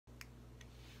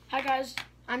Hi guys,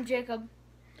 I'm Jacob.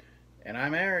 And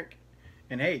I'm Eric.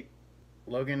 And hey,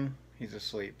 Logan, he's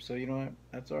asleep. So you know what?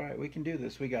 That's all right. We can do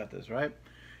this. We got this, right?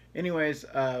 Anyways,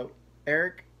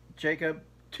 Eric, Jacob,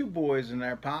 two boys and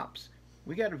their pops.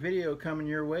 We got a video coming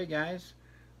your way, guys.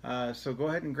 So go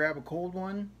ahead and grab a cold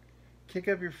one, kick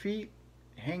up your feet,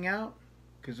 hang out,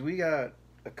 because we got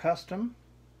a custom,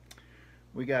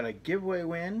 we got a giveaway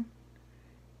win,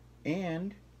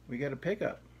 and we got a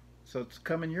pickup. So it's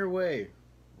coming your way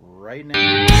right now.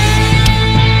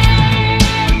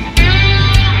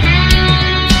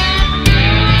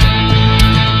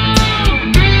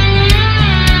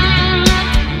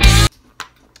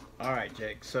 Alright,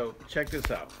 Jake, so check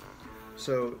this out.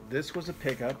 So this was a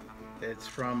pickup. It's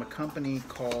from a company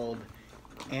called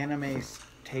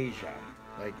Animatasia,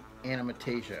 like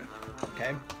Animatasia,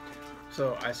 okay?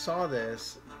 So I saw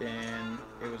this and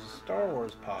it was a Star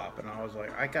Wars pop and I was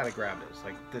like, I gotta grab this.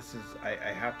 Like this is, I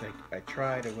have to, I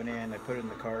tried, I went in, I put it in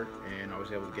the cart and I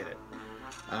was able to get it.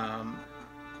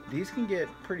 These can get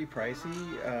pretty pricey,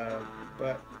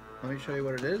 but let me show you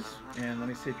what it is and let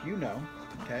me see if you know,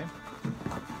 okay?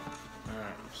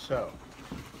 Alright, so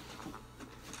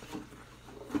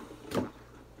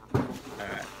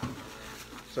alright,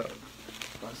 so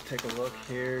let's take a look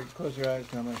here. Close your eyes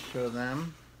and I'm going to show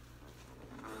them.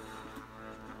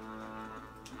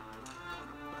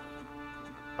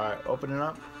 Alright, open it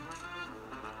up.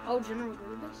 Oh, General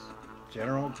Grievous.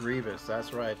 General Grievous,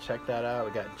 that's right. Check that out.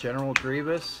 We got General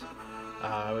Grievous.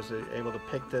 I was able to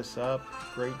pick this up.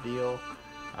 Great deal.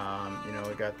 You know,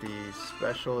 we got the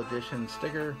special edition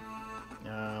sticker.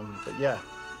 But yeah,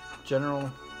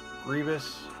 General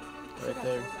Grievous right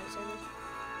there.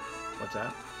 What's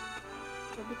that?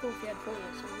 It'd be cool if you had full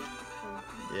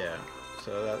lightsabers. Yeah,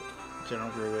 so that General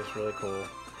Grievous, really cool,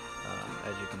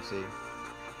 as you can see.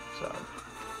 So,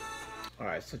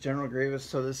 alright, so General Grievous.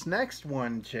 So this next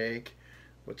one, Jake,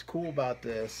 what's cool about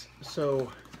this,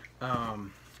 so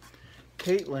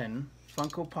Caitlyn,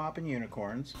 Funko Pop and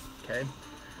Unicorns, okay,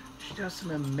 she does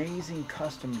some amazing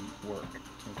custom work,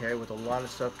 okay, with a lot of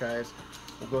stuff, guys.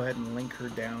 We'll go ahead and link her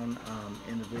down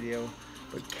in the video.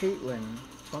 But Caitlyn,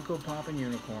 Funko Pop and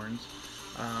Unicorns,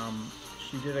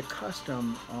 she did a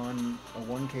custom on a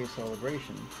 1K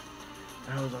celebration.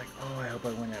 And I was like, oh, I hope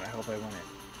I win it, I hope I win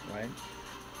it, right?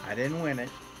 I didn't win it,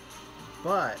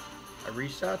 but I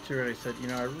reached out to her and I said, you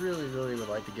know, I really, really would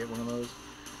like to get one of those.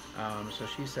 So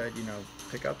she said, you know,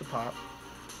 pick out the pop,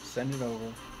 send it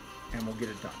over, and we'll get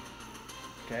it done.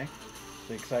 Okay?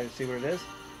 So you excited to see what it is?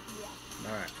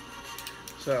 Yeah. Alright.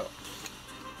 So.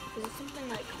 Is it something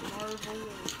like Marvel or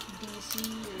DC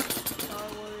or Star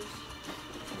Wars?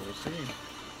 We'll see.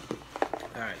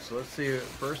 Alright, so let's see.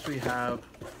 First we have,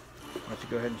 why don't you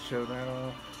go ahead and show that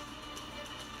off.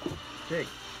 Jake,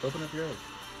 open up your eyes.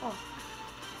 Oh.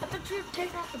 I thought you were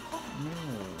taking off the pop.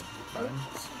 No.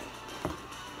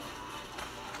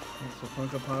 Okay, so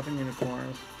Funko Pop and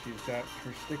Unicorns. She's got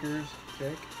her stickers,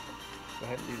 Jake. Go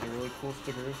ahead, these are really cool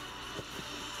stickers.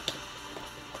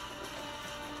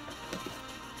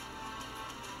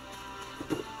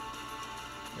 I'm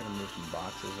gonna move some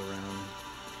boxes around.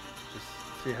 Just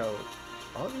see how,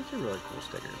 all these are really cool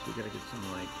stickers. We gotta get some,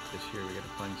 like, this year we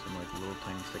gotta find some like little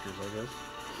tiny stickers like this.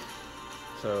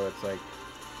 So it's like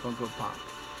Funko Pop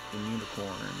and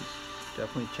Unicorns.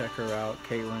 Definitely check her out.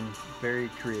 Caitlyn, very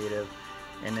creative.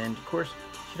 And then, of course,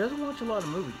 she doesn't watch a lot of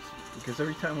movies because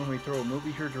every time when we throw a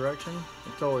movie her direction,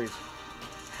 it's always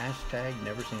hashtag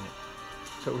never seen it.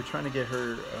 So we're trying to get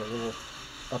her a little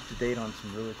up to date on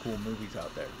some really cool movies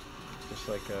out there, just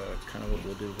like kind of what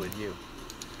we'll do with you.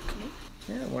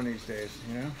 Yeah, one of these days,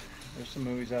 you know, there's some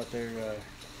movies out there that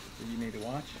you need to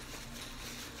watch.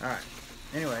 All right.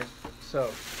 Anyways, so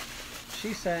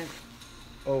she sent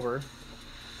over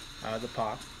the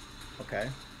pop,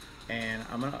 okay. And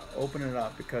I'm gonna open it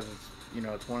up because it's, you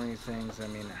know, it's one of these things. I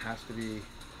mean, it has to be,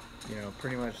 you know,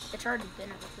 pretty much. It's already been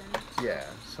everything. So. Yeah,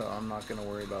 so I'm not gonna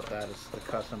worry about that. It's the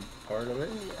custom part of it.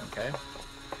 Yeah. Okay.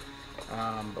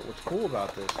 But what's cool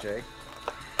about this, Jake,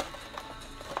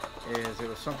 is it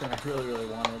was something I really, really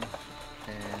wanted,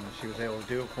 and she was able to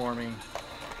do it for me.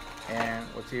 And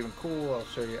what's even cool, I'll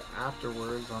show you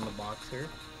afterwards on the box here.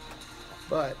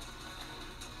 But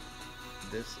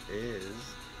this is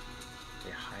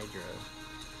a Hydra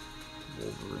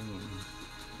Wolverine.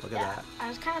 Look at that. I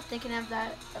was kind of thinking of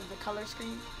that, of the color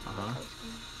scheme. Uh-huh.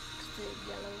 It's the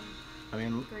yellow and I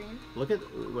mean, green. Look at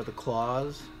with the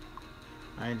claws.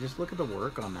 I mean, just look at the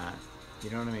work on that. You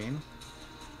know what I mean?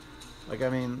 Like, I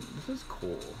mean, this is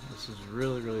cool. This is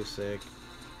really, really sick.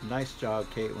 Nice job,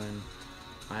 Caitlyn.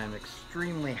 I am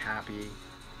extremely happy.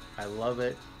 I love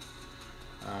it.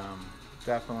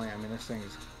 Definitely, I mean, this thing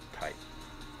is tight.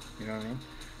 You know what I mean?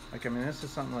 Like, I mean, this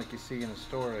is something like you see in a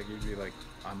store, like you'd be like,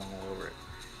 I'm all over it.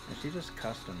 And she just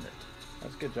customed it.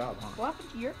 That's a good job, huh? What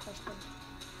happened to your custom?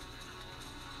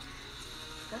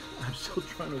 I'm still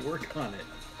trying to work on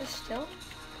it. Still?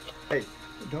 Hey,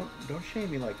 don't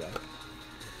shame me like that.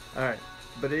 All right,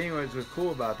 but anyways, what's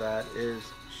cool about that is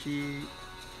she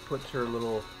puts her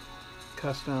little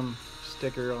custom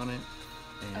sticker on it,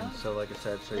 and so like I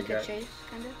said, so like you got a chase,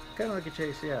 kind of like a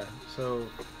chase, yeah. So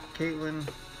Caitlyn,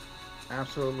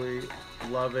 absolutely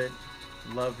love it,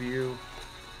 love you,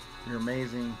 you're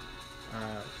amazing.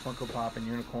 Funko Pop and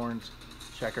Unicorns,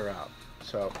 check her out.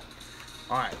 So,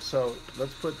 all right, so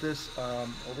let's put this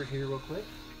over here real quick.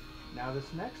 Now this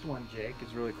next one, Jake,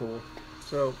 is really cool.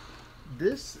 So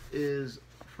this is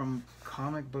from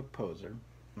Comic Book Poser,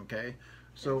 okay?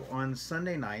 So on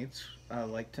Sunday nights,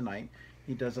 like tonight,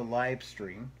 he does a live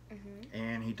stream,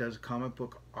 and he does comic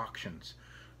book auctions.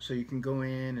 So you can go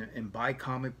in and buy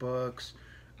comic books,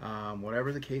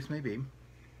 whatever the case may be.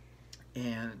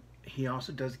 And he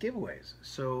also does giveaways.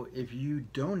 So if you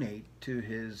donate to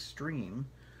his stream,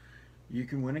 you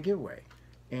can win a giveaway.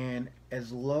 And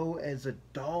as low as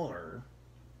 $1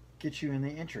 gets you in the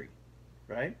entry,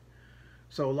 right?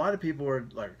 So a lot of people are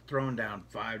like throwing down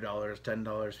 $5, $10,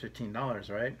 $15,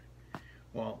 right?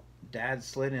 Well, Dad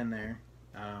slid in there.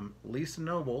 Lisa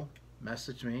Noble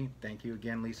messaged me. Thank you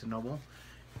again, Lisa Noble.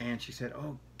 And she said,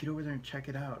 oh, get over there and check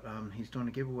it out. He's doing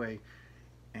a giveaway.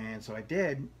 And so I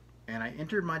did. And I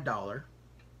entered my $1,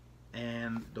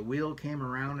 and the wheel came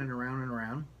around and around and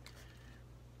around,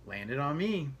 landed on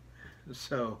me.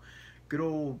 So good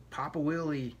old Papa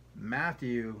Willie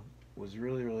Matthew was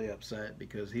really, really upset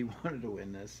because he wanted to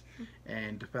win this.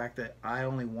 And the fact that I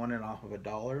only won it off of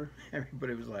 $1,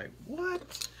 everybody was like,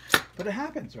 what? But it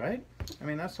happens, right? I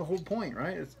mean, that's the whole point,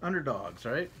 right? It's underdogs,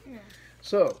 right? Yeah.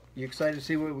 So, you excited to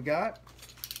see what we got?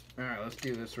 All right, let's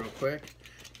do this real quick.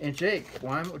 And Jake,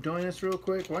 while I'm doing this real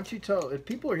quick, why don't you tell, if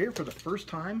people are here for the first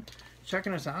time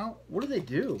checking us out, what do they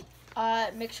do?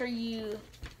 Make sure you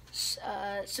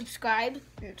subscribe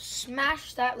and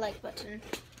smash that like button,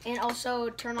 and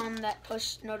also turn on that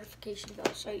push notification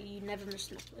bell so you never miss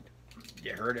an upload.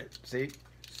 You heard it. See?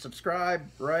 Subscribe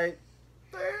right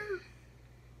there.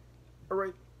 All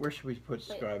right, where should we put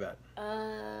subscribe at?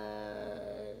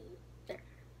 There.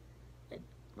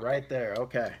 Right there.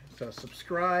 Okay. So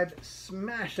subscribe,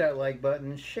 smash that like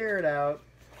button, share it out,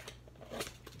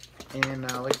 and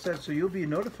like I said, so you'll be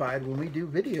notified when we do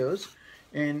videos.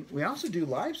 And we also do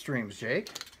live streams, Jake.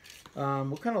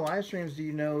 What kind of live streams do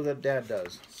you know that Dad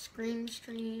does? Scream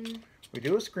stream. We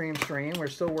do a scream stream. We're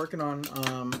still working on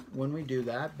when we do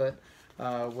that, but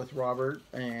with Robert,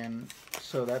 and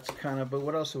so that's kind of. But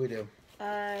what else do we do?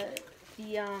 The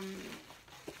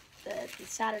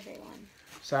Saturday one.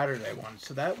 Saturday one.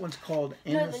 So that one's called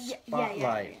In the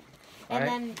Spotlight. Yeah. And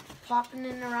then popping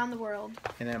in around the world.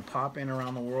 And then pop in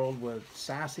around the world with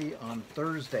Sassy on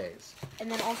Thursdays.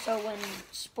 And then also when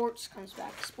sports comes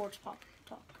back, sports pop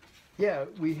talk. Yeah,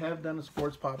 we have done a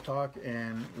sports pop talk,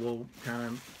 and we'll kind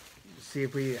of see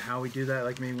if how we do that,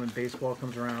 like maybe when baseball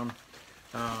comes around.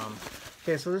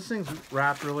 Okay, so this thing's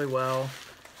wrapped really well.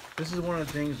 This is one of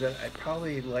the things that I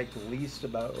probably like least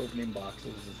about opening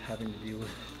boxes, is having to deal with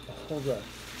all the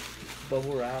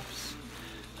bubble wraps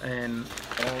and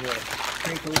all the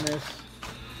crinkliness.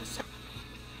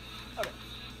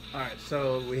 Alright,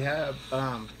 so we have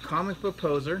Comic Book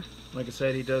Poser. Like I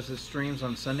said, he does his streams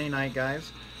on Sunday night,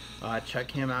 guys.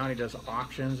 Check him out. He does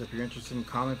auctions. If you're interested in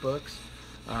comic books,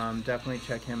 definitely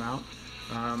check him out.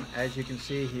 As you can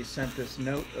see, he sent this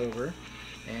note over.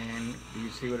 And do you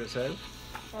see what it says?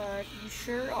 You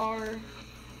sure are...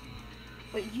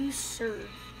 Wait, you sir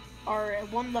are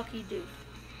one lucky dude.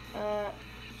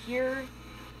 Here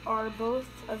are both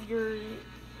of your...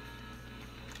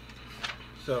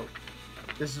 So,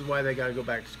 this is why they got to go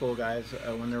back to school, guys.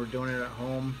 When they were doing it at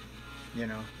home, you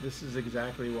know, this is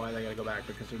exactly why they got to go back,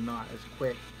 because they're not as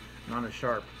quick, not as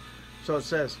sharp. So it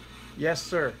says, yes,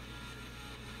 sir.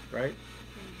 Right?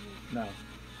 Mm-hmm. No,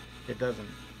 it doesn't.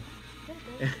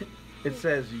 It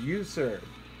says, you, sir.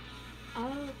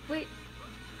 Wait.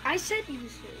 I said you,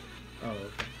 sir. Oh,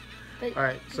 okay. But all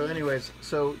right, so anyways,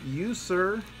 so you,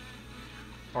 sir,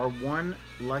 are one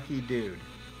lucky dude.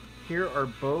 Here are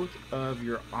both of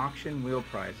your auction wheel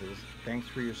prizes. Thanks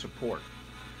for your support.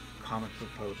 Comic Book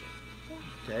Poser.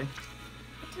 Okay? It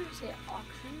doesn't say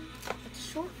auction. It's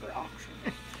short for auction.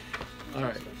 All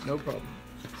right, no problem.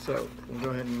 So we'll go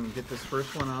ahead and get this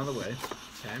first one out of the way.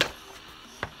 Okay?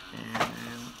 And,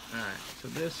 all right, so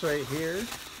this right here.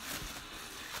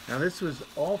 Now this was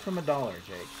all from $1,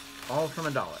 Jake. All from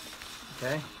 $1.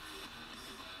 Okay?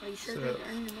 Are you sure So, they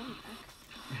earned the money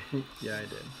back? yeah, I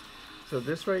did. So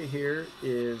this right here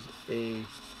is a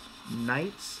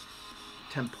Knights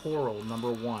Temporal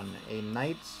 #1. A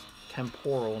Knights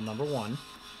Temporal #1.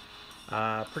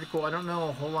 Pretty cool. I don't know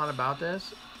a whole lot about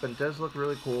this, but it does look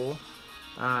really cool.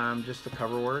 Just the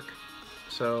cover work.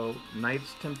 So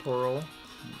Knights Temporal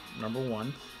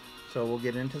 #1. So we'll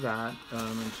get into that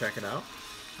and check it out.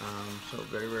 So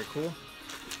very, very cool.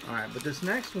 All right, but this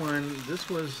next one, this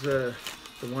was the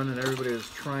one that everybody was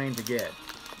trying to get.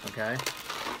 Okay,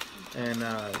 and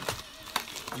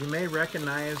you may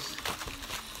recognize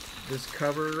this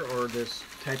cover or this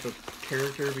type of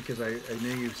character because I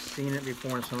know you've seen it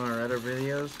before in some of our other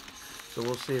videos. So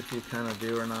we'll see if you kind of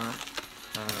do or not.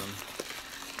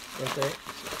 Okay,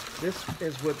 this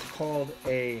is what's called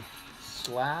a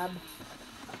slab.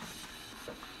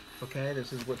 Okay,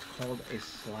 this is what's called a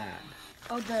slab.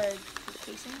 Oh, the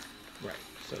casing? Right,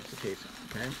 so it's the casing,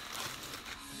 okay?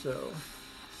 So...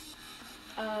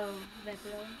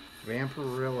 Vampirilla.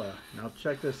 Vampirilla. Now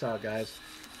check this out, guys.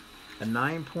 A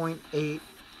 9.8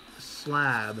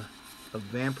 slab of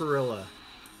Vampirilla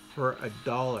for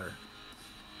 $1.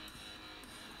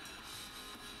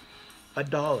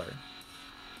 $1.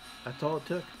 That's all it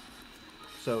took.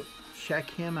 So check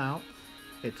him out.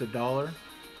 It's $1.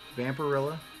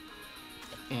 Vampirilla.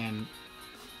 And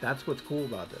that's what's cool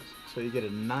about this. So you get a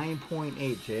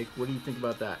 9.8, Jake. What do you think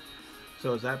about that?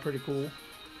 So is that pretty cool?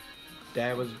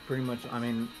 That was pretty much, I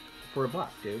mean, for $1,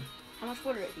 dude. How much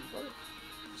would it be worth?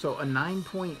 So a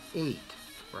 9.8,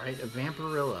 right? A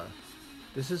Vampirilla.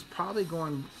 This is probably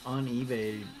going on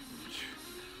eBay.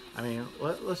 I mean,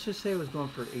 let's just say it was going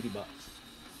for $80. You know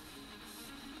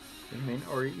what I mean?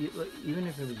 Or even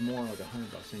if it was more like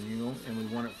 $100, and we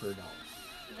want it for $1.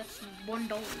 That's $1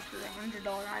 for a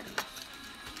 $100 item.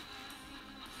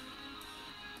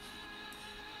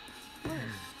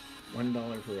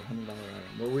 $1 for a $100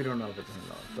 item. Well, we don't know if it's $100,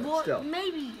 but well, still.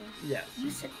 Maybe. Yes. You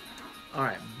said. All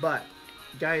right, but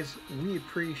guys, we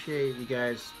appreciate you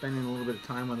guys spending a little bit of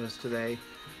time with us today.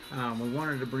 We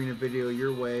wanted to bring a video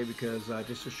your way because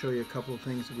just to show you a couple of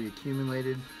things that we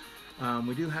accumulated.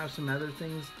 We do have some other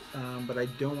things, but I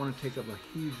don't want to take up a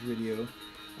huge video.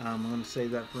 I'm going to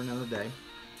save that for another day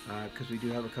because we do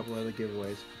have a couple other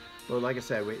giveaways. But like I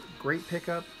said, great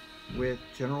pickup with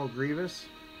General Grievous.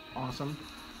 Awesome.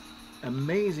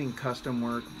 Amazing custom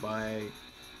work by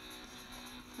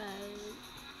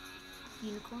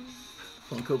Unicorn.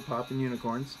 Funko Pop and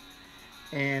Unicorns.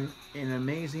 And an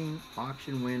amazing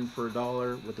auction win for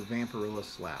 $1 with the Vampirilla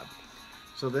slab.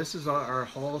 So this is our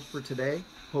hauls for today.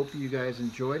 Hope you guys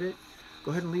enjoyed it. Go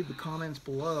ahead and leave the comments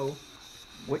below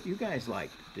what you guys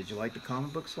liked. Did you like the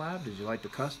comic book slab? Did you like the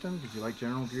custom? Did you like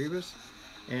General Grievous?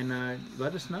 And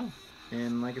let us know.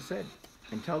 And like I said,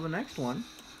 until the next one.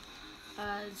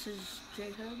 This is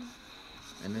Jacob.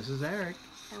 And this is Eric.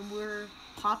 And we're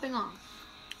popping on.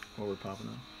 Or we're popping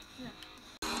on. Yeah.